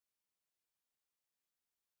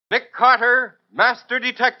Carter, Master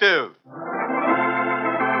Detective.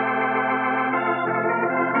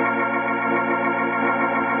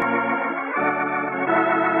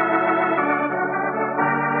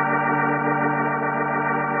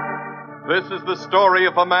 This is the story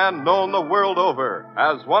of a man known the world over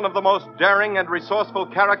as one of the most daring and resourceful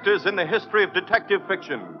characters in the history of detective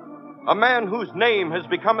fiction. A man whose name has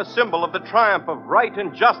become a symbol of the triumph of right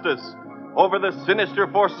and justice over the sinister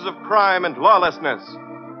forces of crime and lawlessness.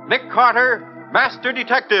 Nick Carter, Master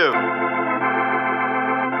Detective.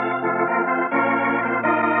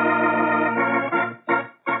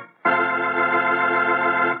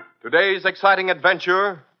 Today's exciting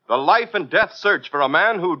adventure, the life and death search for a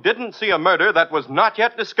man who didn't see a murder that was not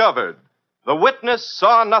yet discovered. The witness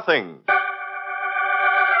saw nothing.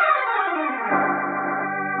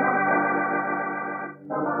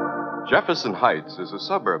 Jefferson Heights is a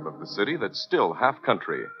suburb of the city that's still half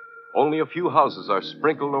country. Only a few houses are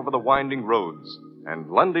sprinkled over the winding roads, and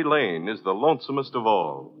Lundy Lane is the lonesomest of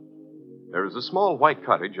all. There is a small white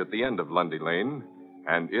cottage at the end of Lundy Lane,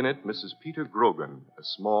 and in it Mrs. Peter Grogan, a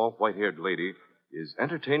small white-haired lady, is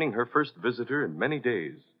entertaining her first visitor in many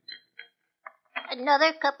days.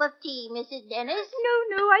 Another cup of tea, Mrs. Dennis?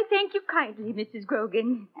 No, I thank you kindly, Mrs.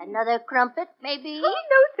 Grogan. Another crumpet, maybe? Oh,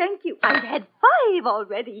 no, thank you. I've had 5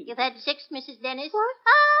 already. You've had 6, Mrs. Dennis? What?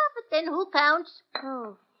 But then who counts?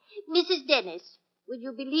 Oh. Mrs. Dennis, would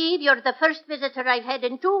you believe you're the first visitor I've had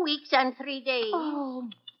in 2 weeks and 3 days? Oh.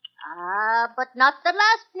 But not the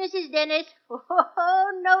last, Mrs. Dennis.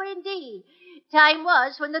 Oh, no, indeed. Time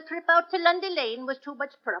was when the trip out to Lundy Lane was too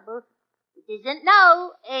much trouble. It isn't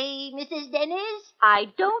now, Mrs. Dennis?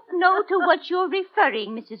 I don't know to what you're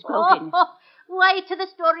referring, Mrs. Grogan. Why, to the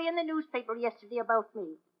story in the newspaper yesterday about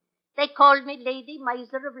me. They called me Lady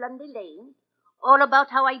Miser of Lundy Lane, all about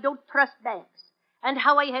how I don't trust banks, and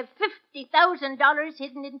how I have $50,000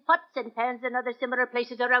 hidden in pots and pans and other similar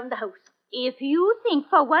places around the house. If you think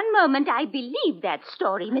for one moment I believe that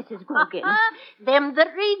story, Mrs. Grogan. Them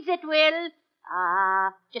that reads it will.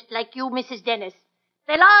 Just like you, Mrs. Dennis.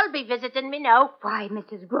 They'll all be visiting me now. Why,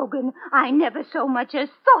 Mrs. Grogan, I never so much as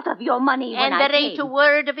thought of your money when I came. And there ain't a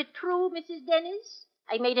word of it true, Mrs. Dennis.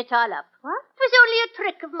 I made it all up. What? It was only a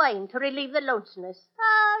trick of mine to relieve the lonesomeness.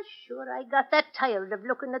 Sure, I got that tired of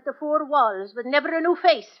looking at the 4 walls with never a new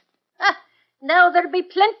face. Now there'll be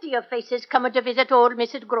plenty of faces coming to visit old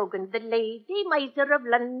Mrs. Grogan, the Lady Miser of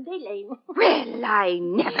Lundy Lane. Well, I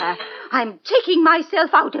never. I'm taking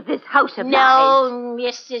myself out of this house of No,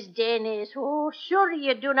 lies. Mrs. Dennis. Oh, sure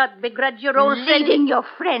you do not begrudge your old friend. Leading your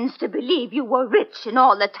friends to believe you were rich and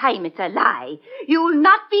all the time it's a lie. You'll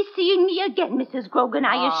not be seeing me again, Mrs. Grogan,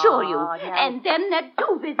 I assure you. No. And them that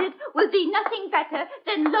do visit will be nothing better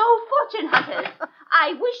than low fortune hunters.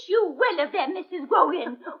 I wish you well of them, Mrs.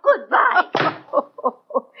 Grogan. Goodbye.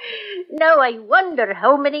 Now I wonder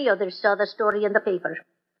how many others saw the story in the paper.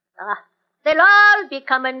 They'll all be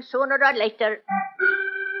coming sooner or later.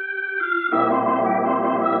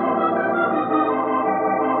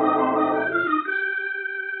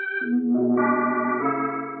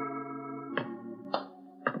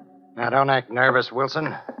 Now, don't act nervous,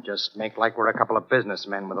 Wilson. Just make like we're a couple of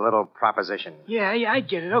businessmen with a little proposition. Yeah, I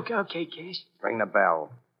get it. Okay, Case. Ring the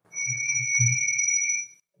bell.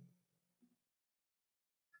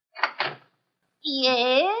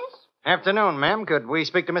 Yes? Afternoon, ma'am. Could we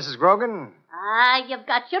speak to Mrs. Grogan? You've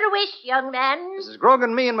got your wish, young man. Mrs.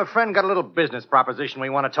 Grogan, me and my friend got a little business proposition we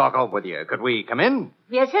want to talk over with you. Could we come in?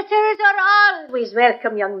 Visitors are always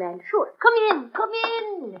welcome, young man. Sure. Come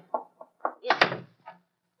in. Yes.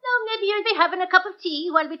 Now, maybe you'll be having a cup of tea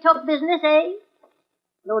while we talk business, eh?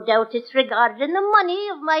 No doubt it's regarding the money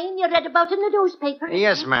of mine you read about in the newspaper.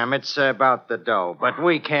 Yes, ma'am. It's about the dough, but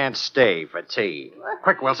we can't stay for tea.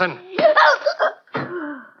 Quick, Wilson.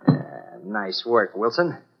 Nice work,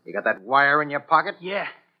 Wilson. You got that wire in your pocket? Yeah.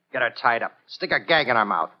 Get her tied up. Stick a gag in her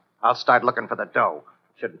mouth. I'll start looking for the dough.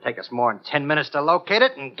 Shouldn't take us more than 10 minutes to locate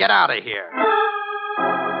it and get out of here.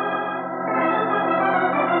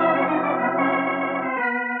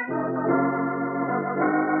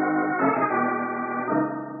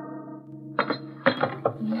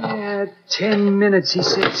 Yeah, 10 minutes, he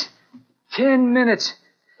says. 10 minutes.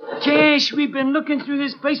 Cash, we've been looking through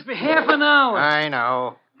this place for half an hour. I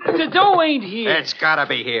know. The dough ain't here. It's gotta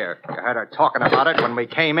be here. You heard her talking about it when we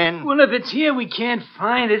came in. Well, if it's here, we can't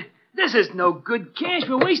find it. This is no good, Cash.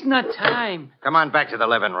 We're wasting our time. Come on back to the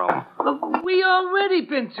living room. Look, we already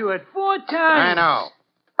been through it 4 times. I know.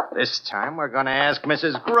 This time we're going to ask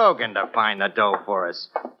Mrs. Grogan to find the dough for us.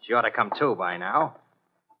 She ought to come too by now.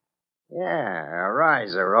 Yeah, her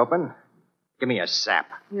eyes are open. Give me a sap.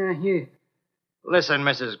 Yeah, here. Listen,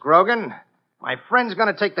 Mrs. Grogan. My friend's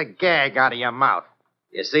going to take the gag out of your mouth.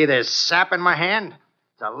 You see this sap in my hand?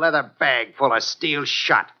 It's a leather bag full of steel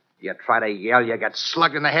shot. You try to yell, you get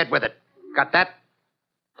slugged in the head with it. Got that?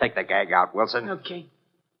 Take the gag out, Wilson. Okay.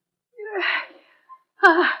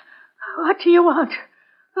 What do you want?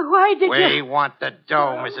 Why did you... We want the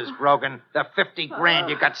dough, Mrs. Grogan. The 50 grand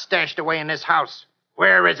you got stashed away in this house.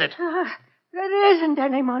 Where is it? There isn't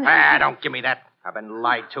any money. Don't give me that. I've been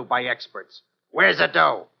lied to by experts. Where's the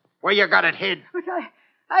dough? Where you got it hid? But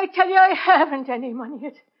I tell you, I haven't any money.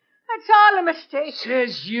 It's all a mistake.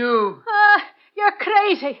 Says you. You're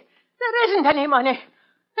crazy. There isn't any money.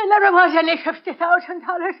 There never was any $50,000.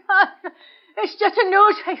 It's just a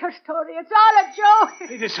newspaper story. It's all a joke.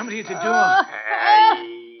 Hey, there's somebody at the door.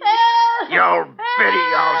 Hey, you old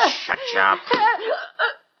biddy, I'll shut you up.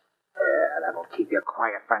 That'll keep you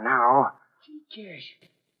quiet for now. Gee, Cash,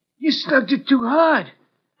 you slugged it too hard.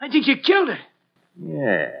 I think you killed her.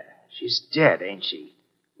 Yeah, she's dead, ain't she?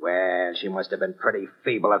 Well, she must have been pretty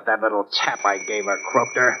feeble if that little tap I gave her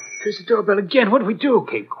croaked her. There's the doorbell again. What do we do?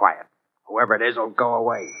 Keep quiet. Whoever it is will go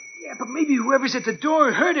away. Yeah, but maybe whoever's at the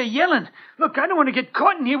door heard her yelling. Look, I don't want to get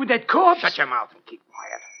caught in here with that corpse. Shut your mouth and keep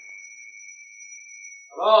quiet.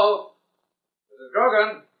 Hello? Mrs.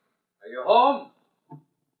 Grogan? Are you home?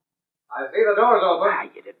 I see the door's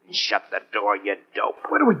open. You didn't shut the door, you dope.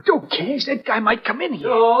 What do we do, Cash? That guy might come in here.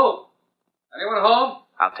 Joe? Anyone home?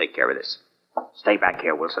 I'll take care of this. Stay back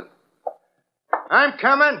here, Wilson. I'm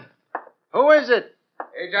coming. Who is it?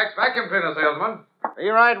 Ajax vacuum cleaner salesman. Be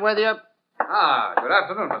right with you. Good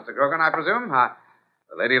afternoon, Mr. Grogan, I presume.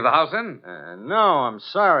 The lady of the house in? No, I'm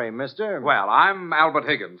sorry, mister. Well, I'm Albert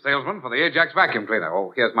Higgins, salesman for the Ajax vacuum cleaner.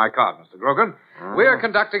 Oh, here's my card, Mr. Grogan. We're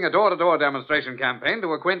conducting a door-to-door demonstration campaign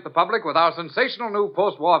to acquaint the public with our sensational new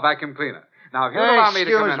post-war vacuum cleaner. Now, if you'll allow me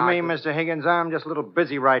to come in... Excuse me, Mr. Higgins. I'm just a little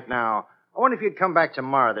busy right now. I wonder if you'd come back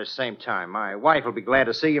tomorrow this same time. My wife will be glad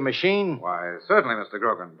to see your machine. Why, certainly, Mr.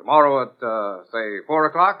 Grogan. Tomorrow at, say, 4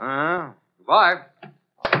 o'clock? Bye.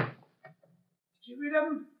 Did you read of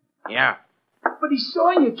him? Yeah. But he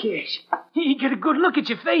saw you, Cash. He got a good look at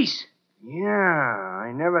your face. Yeah,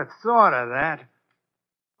 I never thought of that.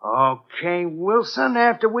 Okay, Wilson,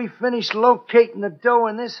 after we finish locating the dough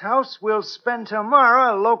in this house, we'll spend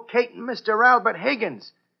tomorrow locating Mr. Albert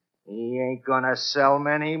Higgins. He ain't gonna sell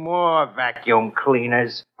many more vacuum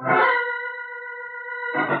cleaners.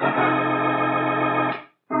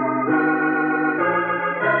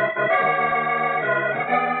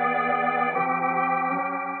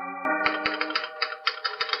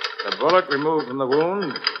 The bullet removed from the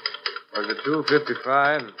wound was a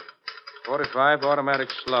 .255 45 automatic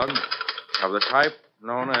slug of the type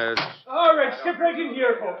known as... All right, step right in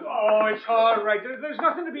here, folks. Oh, it's all right. There's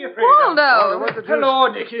nothing to be afraid Waldo! of. Hello,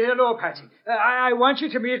 Nick. Hello, Patsy. I want you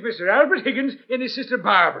to meet Mr. Albert Higgins and his sister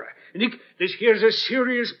Barbara. Nick, this here's a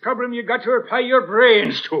serious problem you got to apply your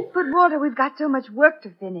brains to. But, Walter, we've got so much work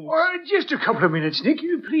to finish. Just a couple of minutes, Nick,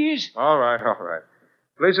 please. All right.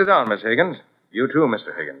 Please sit down, Miss Higgins. You too,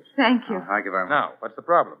 Mr. Higgins. Thank you. Thank you very much. Now, what's the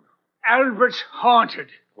problem? Albert's haunted.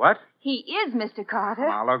 What? He is, Mr. Carter.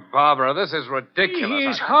 Now, look, Barbara, this is ridiculous. He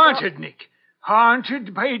is haunted, Nick.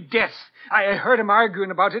 Haunted by death. I heard him arguing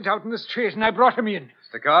about it out in the street, and I brought him in.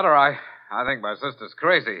 Mr. Carter, I think my sister's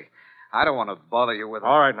crazy. I don't want to bother you with...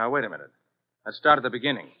 All right, now, wait a minute. Let's start at the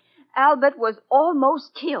beginning. Albert was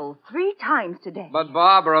almost killed 3 times today. But,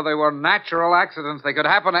 Barbara, they were natural accidents. They could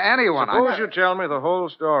happen to anyone. Suppose you tell me the whole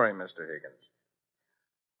story, Mr. Higgins.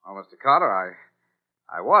 Well, Mr. Carter,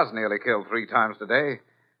 I was nearly killed 3 times today.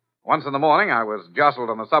 Once in the morning, I was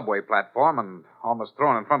jostled on the subway platform and almost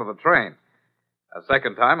thrown in front of the train. A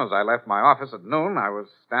second time, as I left my office at noon, I was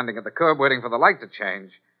standing at the curb waiting for the light to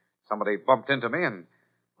change. Somebody bumped into me and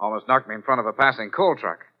almost knocked me in front of a passing coal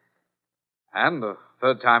truck. And the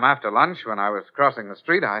third time after lunch, when I was crossing the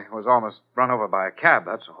street, I was almost run over by a cab,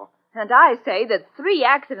 that's all. And I say that 3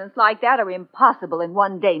 accidents like that are impossible in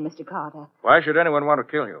one day, Mr. Carter. Why should anyone want to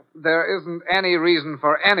kill you? There isn't any reason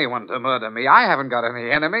for anyone to murder me. I haven't got any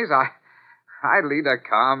enemies. I lead a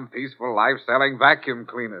calm, peaceful life selling vacuum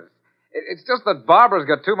cleaners. It's just that Barbara's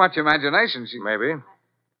got too much imagination. Maybe.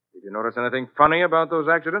 Did you notice anything funny about those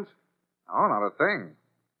accidents? Oh, not a thing.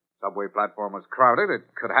 Subway platform was crowded. It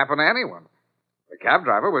could happen to anyone. The cab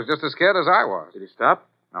driver was just as scared as I was. Did he stop?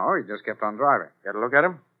 No, he just kept on driving. Got a look at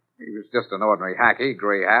him? He was just an ordinary hacky,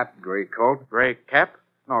 gray hat, gray coat. Gray cap?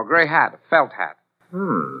 No, gray hat, felt hat.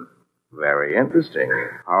 Very interesting.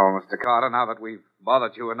 Oh, Mr. Carter, now that we've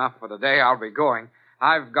bothered you enough for today, I'll be going.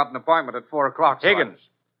 I've got an appointment at 4 o'clock. Higgins,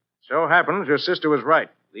 so happens your sister was right.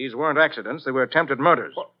 These weren't accidents. They were attempted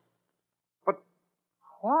murders. But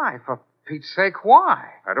why, for Pete's sake, why?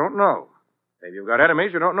 I don't know. Maybe you've got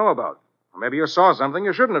enemies you don't know about. Maybe you saw something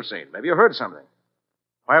you shouldn't have seen. Maybe you heard something.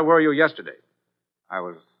 Where were you yesterday? I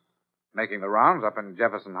was making the rounds up in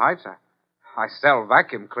Jefferson Heights. I sell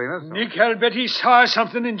vacuum cleaners. So... Nick, I'll bet he saw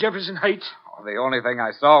something in Jefferson Heights. Oh, the only thing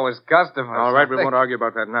I saw was customers. All right, we won't argue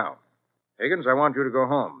about that now. Higgins, I want you to go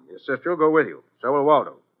home. Your sister will go with you. So will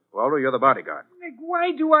Waldo. Waldo, you're the bodyguard. Nick,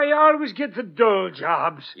 why do I always get the dull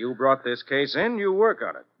jobs? You brought this case in, you work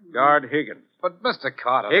on it. Guard Higgins. But, Mr.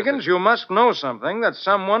 Carter... Higgins, you must know something that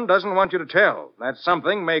someone doesn't want you to tell. That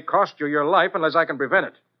something may cost you your life unless I can prevent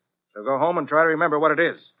it. So go home and try to remember what it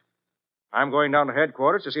is. I'm going down to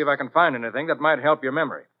headquarters to see if I can find anything that might help your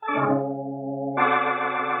memory.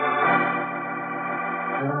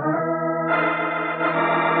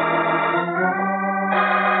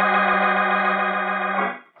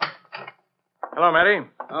 Hello, Matty.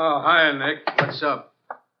 Oh, hi, Nick. What's up?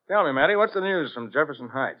 Tell me, Matty, what's the news from Jefferson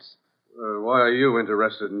Heights? Why are you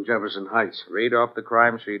interested in Jefferson Heights? Read off the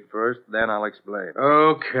crime sheet first, then I'll explain.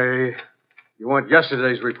 Okay. You want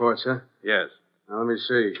yesterday's reports, huh? Yes. Now, let me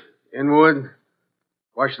see. Inwood,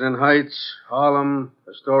 Washington Heights, Harlem,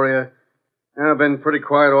 Astoria. Yeah, been pretty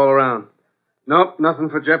quiet all around. Nope, nothing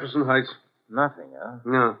for Jefferson Heights. Nothing, huh?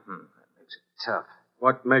 No. That makes it tough.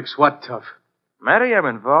 What makes what tough? Matty, I'm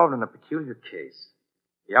involved in a peculiar case.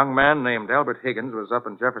 A young man named Albert Higgins was up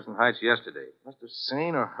in Jefferson Heights yesterday. Must have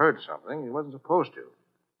seen or heard something he wasn't supposed to.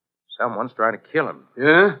 Someone's trying to kill him.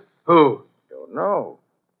 Yeah? Who? Don't know.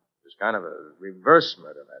 It's kind of a reverse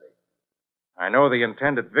murder, Matty. I know the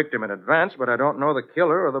intended victim in advance, but I don't know the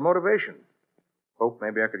killer or the motivation. Hope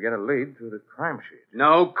maybe I could get a lead through the crime sheet.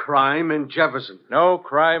 No crime in Jefferson. No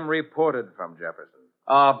crime reported from Jefferson.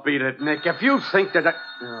 Oh, beat it, Nick. If you think that...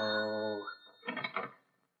 No.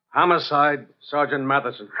 Homicide, Sergeant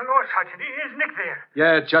Matheson. Hello, Sergeant. Is Nick there?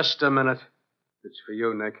 Yeah, just a minute. It's for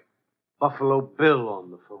you, Nick. Buffalo Bill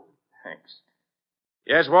on the phone. Thanks.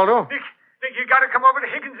 Yes, Waldo? Nick, you gotta come over to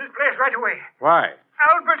Higgins' place right away. Why?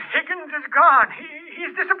 Albert Higgins is gone.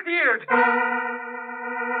 He's disappeared.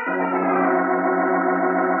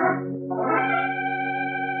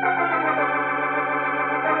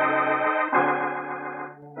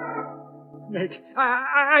 Nick,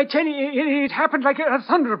 I tell you, it happened like a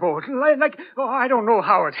thunderbolt. I don't know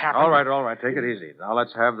how it happened. All right. Take it easy. Now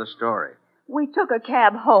let's have the story. We took a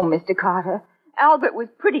cab home, Mr. Carter. Albert was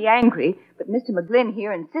pretty angry, but Mr. McGlynn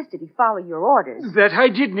here insisted he follow your orders. That I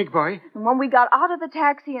did, Nick boy. And when we got out of the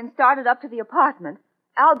taxi and started up to the apartment,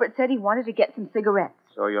 Albert said he wanted to get some cigarettes.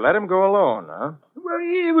 So you let him go alone, huh? Well,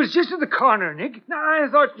 it was just at the corner, Nick. I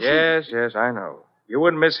thought... Yes, I know. You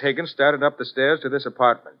and Miss Higgins started up the stairs to this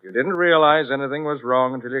apartment. You didn't realize anything was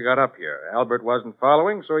wrong until you got up here. Albert wasn't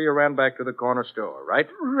following, so you ran back to the corner store, right?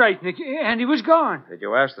 Right, Nick, and he was gone. Did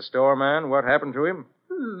you ask the store man what happened to him?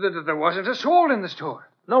 There wasn't a soul in the store.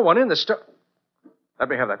 No one in the store. Let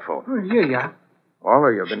me have that phone. Oh, yeah. Waldo,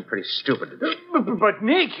 you've been pretty stupid today. But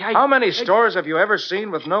Nick, How many stores have you ever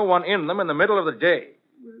seen with no one in them in the middle of the day?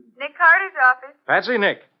 Nick Carter's office. Patsy,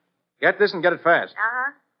 Nick. Get this and get it fast.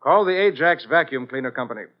 Uh-huh. Call the Ajax Vacuum Cleaner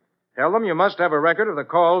Company. Tell them you must have a record of the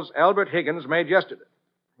calls Albert Higgins made yesterday.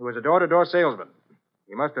 He was a door-to-door salesman.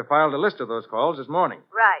 He must have filed a list of those calls this morning.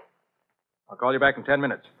 Right. I'll call you back in 10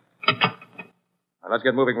 minutes. Now, let's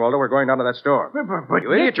get moving, Waldo. We're going down to that store. But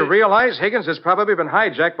You idiot, you realize Higgins has probably been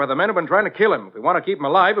hijacked by the men who've been trying to kill him. If we want to keep him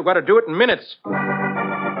alive, we've got to do it in minutes.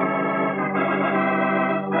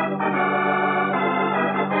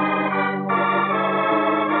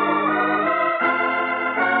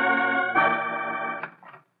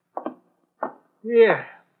 Yeah.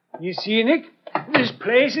 You see, Nick? This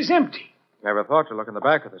place is empty. Never thought to look in the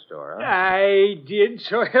back of the store, huh? I did,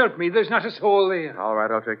 so help me. There's not a soul there. All right,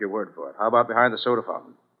 I'll take your word for it. How about behind the soda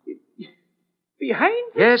fountain?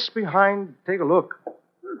 Behind? Yes, behind. Take a look.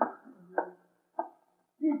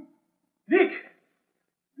 Nick!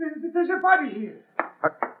 There's a body here.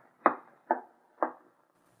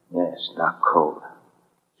 Yes, knocked cold.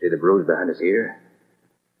 See the bruise behind his ear?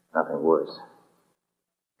 Nothing worse.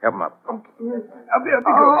 Help him up. Up he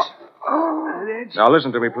goes. Now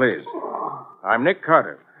listen to me, please. I'm Nick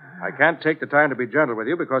Carter. I can't take the time to be gentle with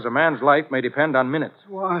you because a man's life may depend on minutes.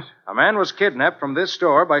 What? A man was kidnapped from this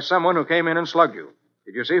store by someone who came in and slugged you.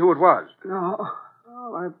 Did you see who it was? No.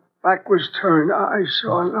 My back was turned. I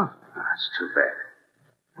saw enough. That's too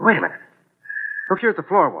bad. Wait a minute. Look here at the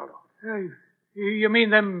floor, Waldo. Hey, you mean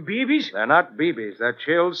them BBs? They're not BBs. They're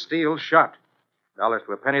chilled steel shot. Dollars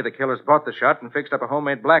to a penny, the killers bought the shot and fixed up a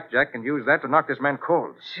homemade blackjack and used that to knock this man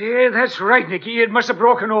cold. Say, that's right, Nicky. It must have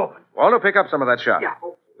broken open. Waldo, pick up some of that shot. Yeah.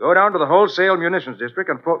 Go down to the wholesale munitions district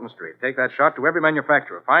on Fulton Street. Take that shot to every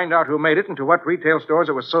manufacturer. Find out who made it and to what retail stores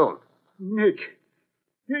it was sold. Nick,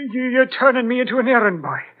 you're turning me into an errand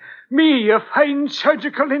boy. Me, a fine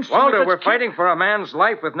surgical instrument. Walter, that's we're fighting for a man's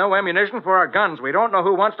life with no ammunition for our guns. We don't know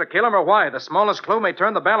who wants to kill him or why. The smallest clue may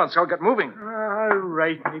turn the balance. I'll get moving. All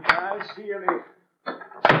right, Nick. I'll see you later.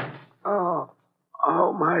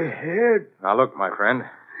 Oh, my head. Now, look, my friend.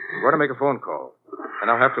 I'm going to make a phone call. And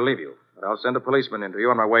I'll have to leave you. But I'll send a policeman into you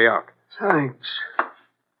on my way out. Thanks.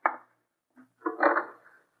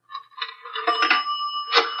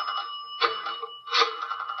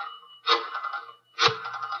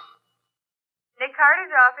 Nick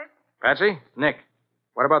Carter's office. Patsy? Nick.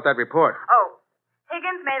 What about that report? Oh,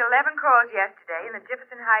 Higgins made 11 calls yesterday in the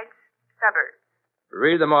Jefferson Heights suburb.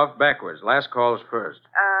 Read them off backwards. Last calls first.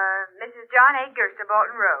 Mrs. John A. Gerster,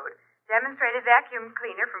 Bolton Road. Demonstrated vacuum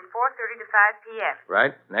cleaner from 4:30 to 5 p.m.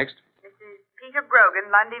 Right. Next. Mrs. Peter Brogan,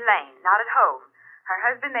 Lundy Lane, not at home. Her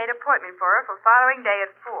husband made appointment for her for following day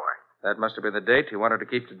at 4. That must have been the date he wanted to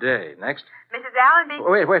keep today. Next. Mrs. Allen B.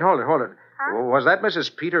 Wait, hold it. Huh? Was that Mrs.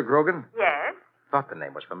 Peter Grogan? Yes. Thought the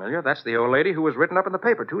name was familiar. That's the old lady who was written up in the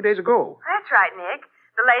paper 2 days ago. That's right, Nick.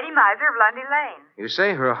 The lady miser of Lundy Lane. You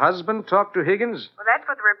say her husband talked to Higgins? Well, that's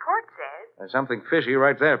what the report says. There's something fishy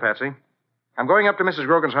right there, Patsy. I'm going up to Mrs.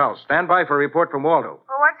 Grogan's house. Stand by for a report from Waldo.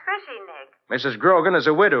 Well, what's fishy, Nick? Mrs. Grogan is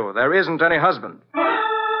a widow. There isn't any husband.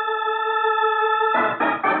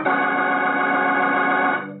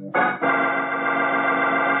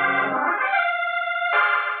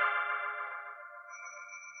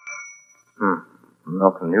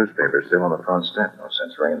 No newspaper still on the front step. No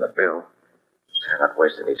sense ringing the bell. Better not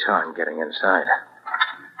waste any time getting inside.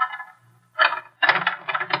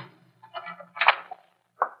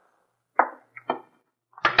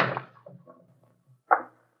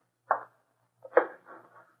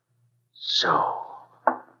 So.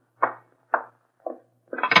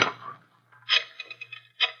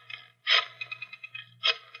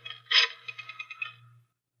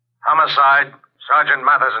 Homicide. Sergeant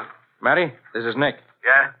Matheson. Matty, this is Nick.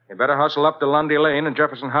 Yeah? You better hustle up to Lundy Lane in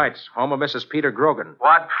Jefferson Heights, home of Mrs. Peter Grogan.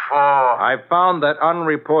 What for? I found that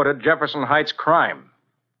unreported Jefferson Heights crime.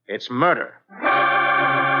 It's murder.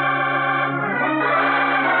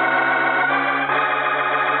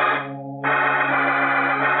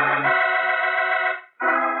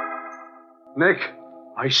 Nick,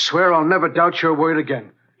 I swear I'll never doubt your word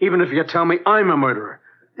again, even if you tell me I'm a murderer.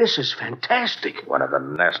 This is fantastic. One of the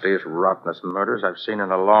nastiest, rottenest murders I've seen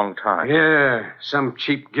in a long time. Yeah, some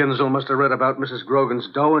cheap Ginzel must have read about Mrs. Grogan's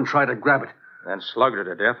dough and tried to grab it. Then slugged her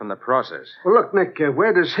to death in the process. Well, look, Nick,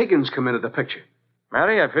 where does Higgins come into the picture?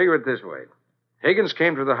 Matty, I figure it this way. Higgins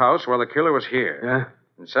came to the house while the killer was here.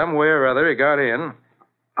 Yeah? In some way or other, he got in.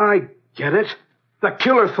 I get it. The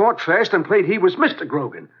killer thought fast and played he was Mr.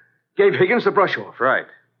 Grogan. Gave Higgins the brush off. Right.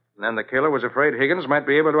 And then the killer was afraid Higgins might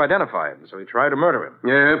be able to identify him, so he tried to murder him.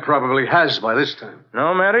 Yeah, probably has by this time.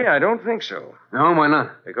 No, Matty, I don't think so. No, why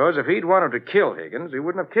not? Because if he'd wanted to kill Higgins, he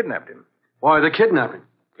wouldn't have kidnapped him. Why the kidnapping?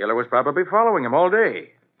 Killer was probably following him all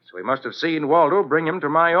day, so he must have seen Waldo bring him to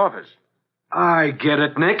my office. I get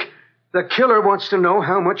it, Nick. The killer wants to know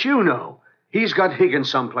how much you know. He's got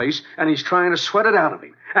Higgins someplace, and he's trying to sweat it out of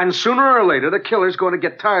him. And sooner or later, the killer's going to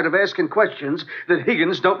get tired of asking questions that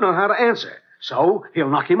Higgins don't know how to answer. So he'll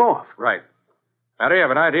knock him off. Right. Matty, I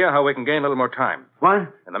have an idea how we can gain a little more time.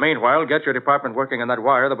 What? In the meanwhile, get your department working on that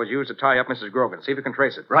wire that was used to tie up Mrs. Grogan. See if you can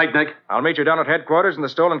trace it. Right, Nick. I'll meet you down at headquarters in the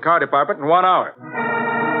stolen car department in 1 hour.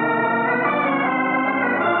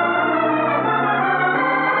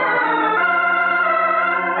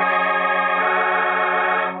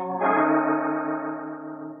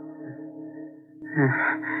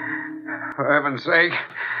 For heaven's sake.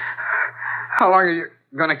 How long are you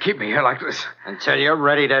going to keep me here like this? Until you're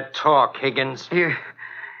ready to talk, Higgins. You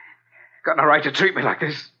got no right to treat me like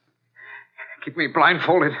this. Keep me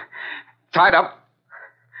blindfolded, tied up,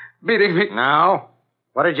 beating me. Now,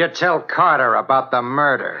 what did you tell Carter about the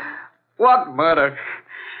murder? What murder?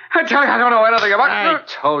 I tell you, I don't know anything about I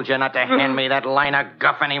told you not to hand me that line of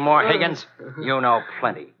guff anymore, Higgins. You know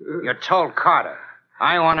plenty. You told Carter.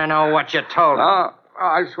 I want to know what you told him. Oh,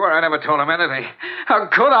 I swear I never told him anything. How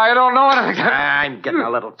could I? I don't know anything. I'm getting a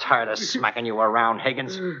little tired of smacking you around,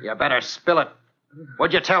 Higgins. You better spill it.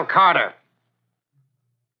 What'd you tell Carter?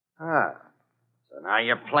 Ah, so now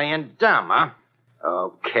you're playing dumb, huh?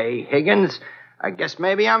 Okay, Higgins. I guess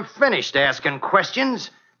maybe I'm finished asking questions.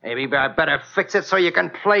 Maybe I better fix it so you can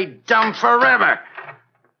play dumb forever.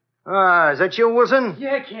 Is that you, Wilson?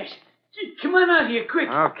 Yeah, Cash. Come on out here, quick.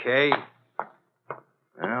 Okay.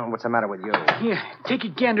 Well, what's the matter with you? Here, take a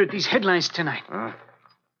gander at these headlines tonight.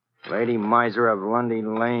 Lady miser of Lundy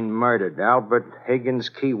Lane murdered. Albert Higgins,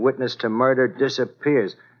 key witness to murder,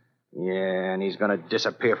 disappears. Yeah, and he's going to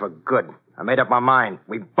disappear for good. I made up my mind.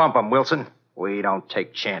 We bump him, Wilson. We don't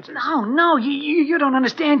take chances. No, you don't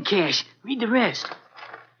understand, Cash. Read the rest.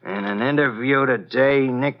 In an interview today,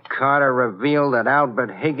 Nick Carter revealed that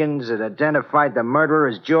Albert Higgins had identified the murderer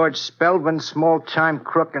as George Spelvin, small-time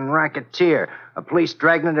crook and racketeer. A police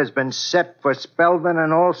dragnet has been set for Spelvin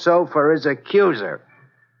and also for his accuser.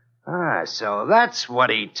 So that's what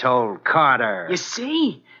he told Carter. You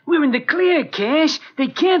see? We're in the clear, Cash. They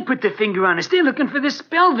can't put the finger on us. They're looking for the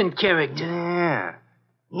Spelvin character.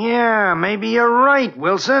 Yeah, maybe you're right,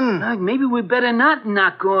 Wilson. Maybe we better not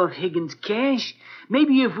knock off Higgins, Cash.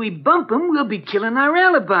 Maybe if we bump him, we'll be killing our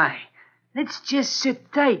alibi. Let's just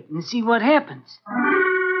sit tight and see what happens.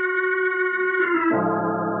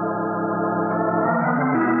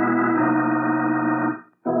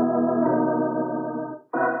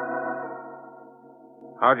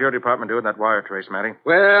 How'd your department do in that wire trace, Matty?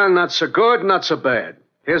 Well, not so good, not so bad.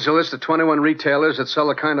 Here's a list of 21 retailers that sell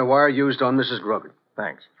the kind of wire used on Mrs. Grogan.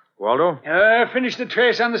 Thanks. Waldo? Finish the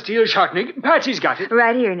trace on the steel shot, Nick. Patsy's got it.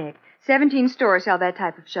 Right here, Nick. 17 stores sell that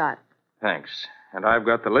type of shot. Thanks. And I've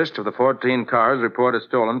got the list of the 14 cars reported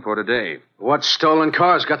stolen for today. What's stolen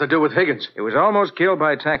cars got to do with Higgins? He was almost killed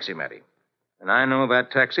by a taxi, Matty. And I know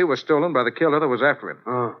that taxi was stolen by the killer that was after him.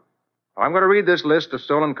 Oh. I'm going to read this list of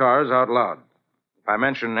stolen cars out loud. If I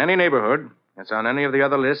mention any neighborhood that's on any of the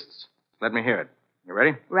other lists, let me hear it. You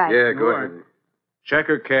ready? Right. Yeah, go ahead.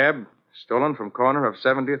 Checker cab, stolen from corner of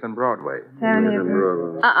 70th and Broadway.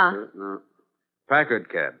 70th. No.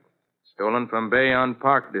 Packard cab, stolen from Bayonne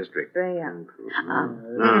Park District. Bayonne.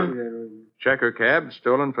 Checker cab,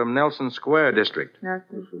 stolen from Nelson Square District.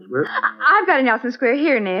 I've got a Nelson Square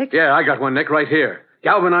here, Nick. Yeah, I got one, Nick, right here.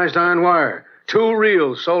 Galvanized iron wire. 2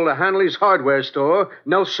 reels sold to Hanley's hardware store,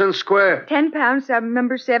 Nelson Square. 10 pounds,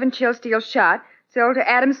 number 7 chill steel shot. Sold to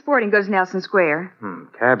Adams Sporting Goods, Nelson Square.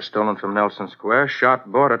 Cab stolen from Nelson Square. Shot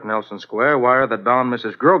bought at Nelson Square. Wire that bound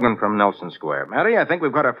Mrs. Grogan from Nelson Square. Matty, I think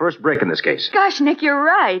we've got our first break in this case. Gosh, Nick, you're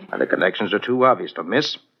right. And the connections are too obvious to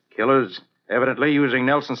miss. Killers evidently using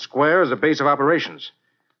Nelson Square as a base of operations.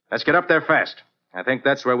 Let's get up there fast. I think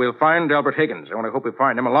that's where we'll find Albert Higgins. I only hope we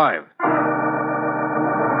find him alive.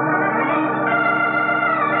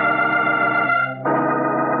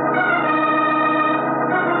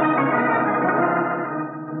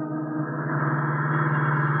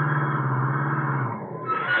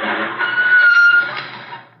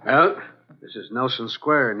 Well, this is Nelson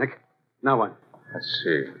Square, Nick. Now what? Let's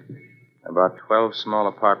see. About 12 small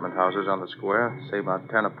apartment houses on the square. Say about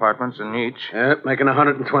 10 apartments in each. Yep, making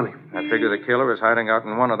 120. I figure the killer is hiding out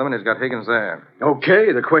in one of them, and he's got Higgins there.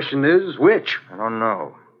 Okay, the question is, which? I don't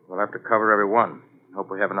know. We'll have to cover every one. Hope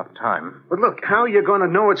we have enough time. But look, how are you going to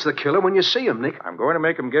know it's the killer when you see him, Nick? I'm going to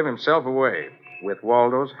make him give himself away, with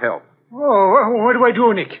Waldo's help. Oh, what do I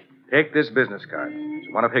do, Nick? Take this business card.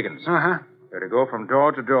 It's one of Higgins. Uh-huh. You're to go from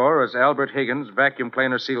door to door as Albert Higgins, vacuum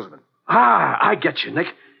cleaner salesman. I get you, Nick.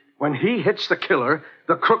 When he hits the killer,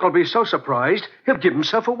 the crook will be so surprised, he'll give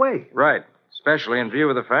himself away. Right. Especially in view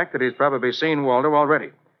of the fact that he's probably seen Waldo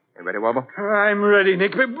already. You ready, Wobble? I'm ready,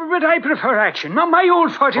 Nick, but I prefer action. Not my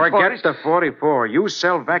old 44. Forget the 44. You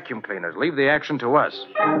sell vacuum cleaners. Leave the action to us.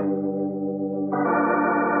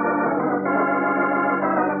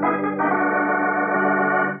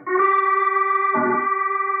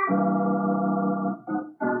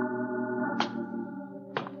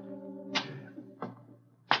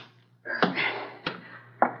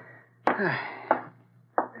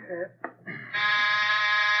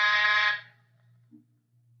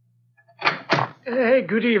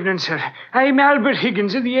 Good evening, sir. I'm Albert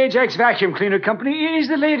Higgins of the Ajax Vacuum Cleaner Company. Is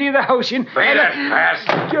the lady of the house in... Beat it, fast.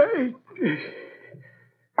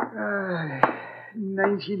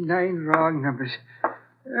 99 wrong numbers.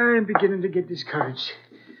 I'm beginning to get discouraged.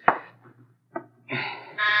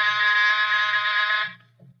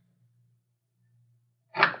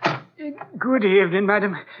 Good evening,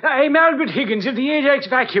 madam. I'm Albert Higgins of the Ajax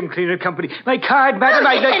Vacuum Cleaner Company. My card, madam,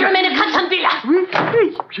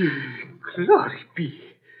 Glory be.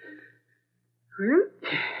 Well,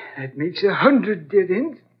 that makes 100 dead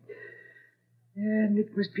ends. And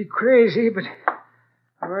it must be crazy, but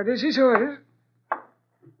orders is orders.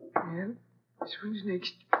 Well, this one's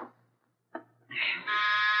next.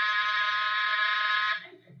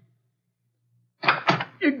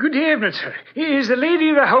 Good evening, sir. Is the lady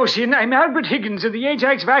of the house in? I'm Albert Higgins of the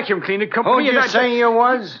Ajax Vacuum Cleaner Company. Who'd you say you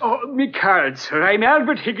was? Oh, me card, sir. I'm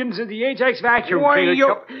Albert Higgins of the Ajax Vacuum Cleaner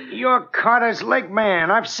Company. You're Carter's leg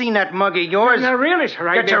man. I've seen that mug of yours. Now, really,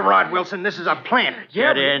 sir, Get your rod, Wilson. This is a plant.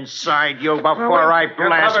 Get inside, you, before I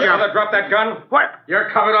blast you. Drop that gun. What? You're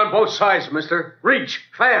covered on both sides, mister. Reach.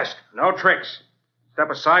 Fast. No tricks. Step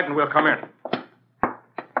aside and we'll come in.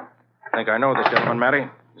 I think I know this gentleman, Matty.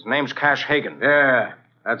 His name's Cash Hagen. Yeah,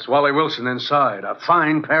 that's Wally Wilson inside. A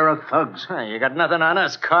fine pair of thugs. Huh, you got nothing on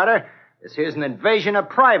us, Carter. This here's an invasion of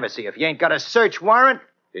privacy if you ain't got a search warrant.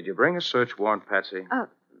 Did you bring a search warrant, Patsy?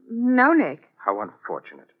 No, Nick. How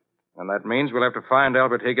unfortunate. And that means we'll have to find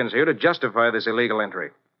Albert Higgins here to justify this illegal entry.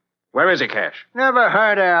 Where is he, Cash? Never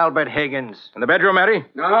heard of Albert Higgins. In the bedroom, Matty?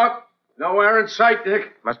 No, nowhere in sight,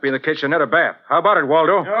 Nick. Must be in the kitchenette or bath. How about it,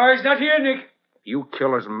 Waldo? No, he's not here, Nick. You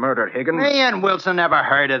killers murdered Higgins. Me and Wilson never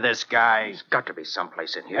heard of this guy. He's got to be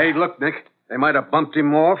someplace in here. Hey, look, Nick. They might have bumped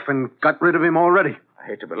him off and got rid of him already. I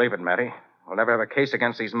hate to believe it, Matty. We'll never have a case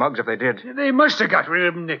against these mugs if they did. They must have got rid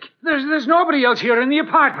of him, Nick. There's nobody else here in the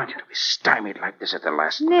apartment. To be stymied like this at the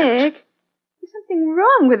last minute. Nick, there's something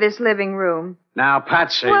wrong with this living room. Now,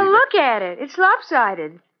 Patsy. Well, look at it. It's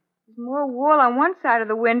lopsided. There's more wall on one side of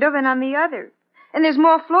the window than on the other. And there's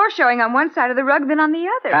more floor showing on one side of the rug than on the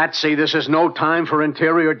other. Patsy, this is no time for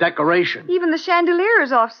interior decoration. Even the chandelier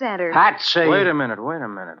is off center. Patsy. Wait a minute,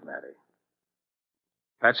 Matty.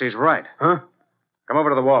 Patsy's right. Huh? Come over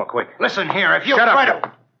to the wall, quick. Listen here, if you Shut try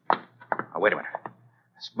up. Oh, wait a minute.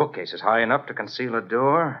 This bookcase is high enough to conceal a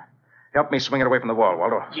door. Help me swing it away from the wall,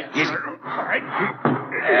 Waldo. Yes, Easy. sir. All right.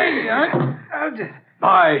 Hey, I'll do it.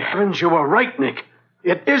 By heavens, you were right, Nick.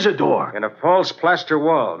 It is a door. In a false plaster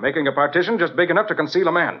wall, making a partition just big enough to conceal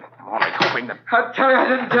a man. I'm only hoping that... I tell you, I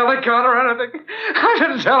didn't tell the Carter anything. I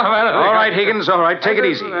didn't tell him anything. All right, Higgins, all right. Take it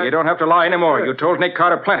easy. You don't have to lie anymore. You told Nick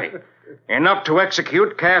Carter plenty. Enough to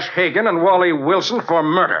execute Cash Hagen and Wally Wilson for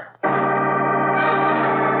murder.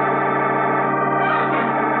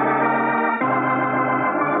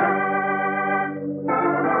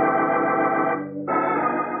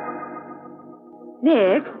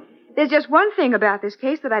 Nick, there's just one thing about this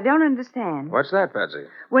case that I don't understand. What's that, Patsy?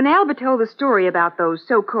 When Albert told the story about those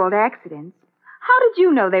so-called accidents, how did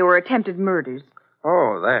you know they were attempted murders?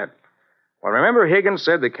 Oh, that. Well, remember Higgins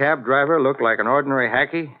said the cab driver looked like an ordinary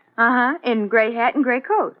hacky? Uh-huh, in gray hat and gray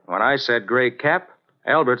coat. When I said gray cap,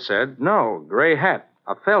 Albert said, no, gray hat,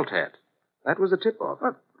 a felt hat. That was the tip-off.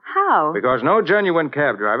 Well, how? Because no genuine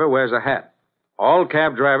cab driver wears a hat. All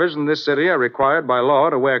cab drivers in this city are required by law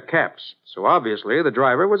to wear caps. So obviously the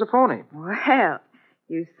driver was a phony. Well,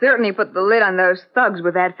 you certainly put the lid on those thugs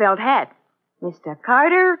with that felt hat. Mr.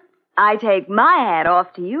 Carter, I take my hat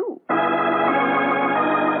off to you.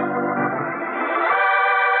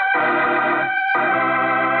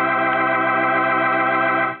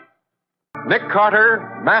 Nick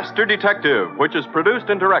Carter, Master Detective, which is produced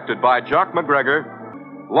and directed by Jock McGregor.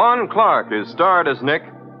 Lon Clark is starred as Nick.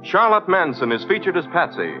 Charlotte Manson is featured as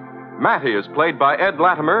Patsy. Matty is played by Ed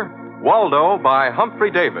Latimer. Waldo by Humphrey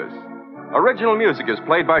Davis. Original music is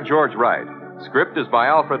played by George Wright. Script is by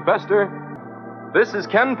Alfred Bester. This is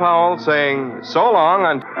Ken Powell saying so long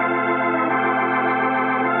and...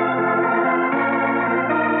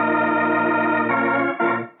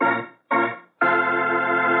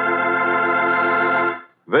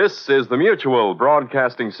 This is the Mutual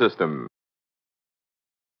Broadcasting System.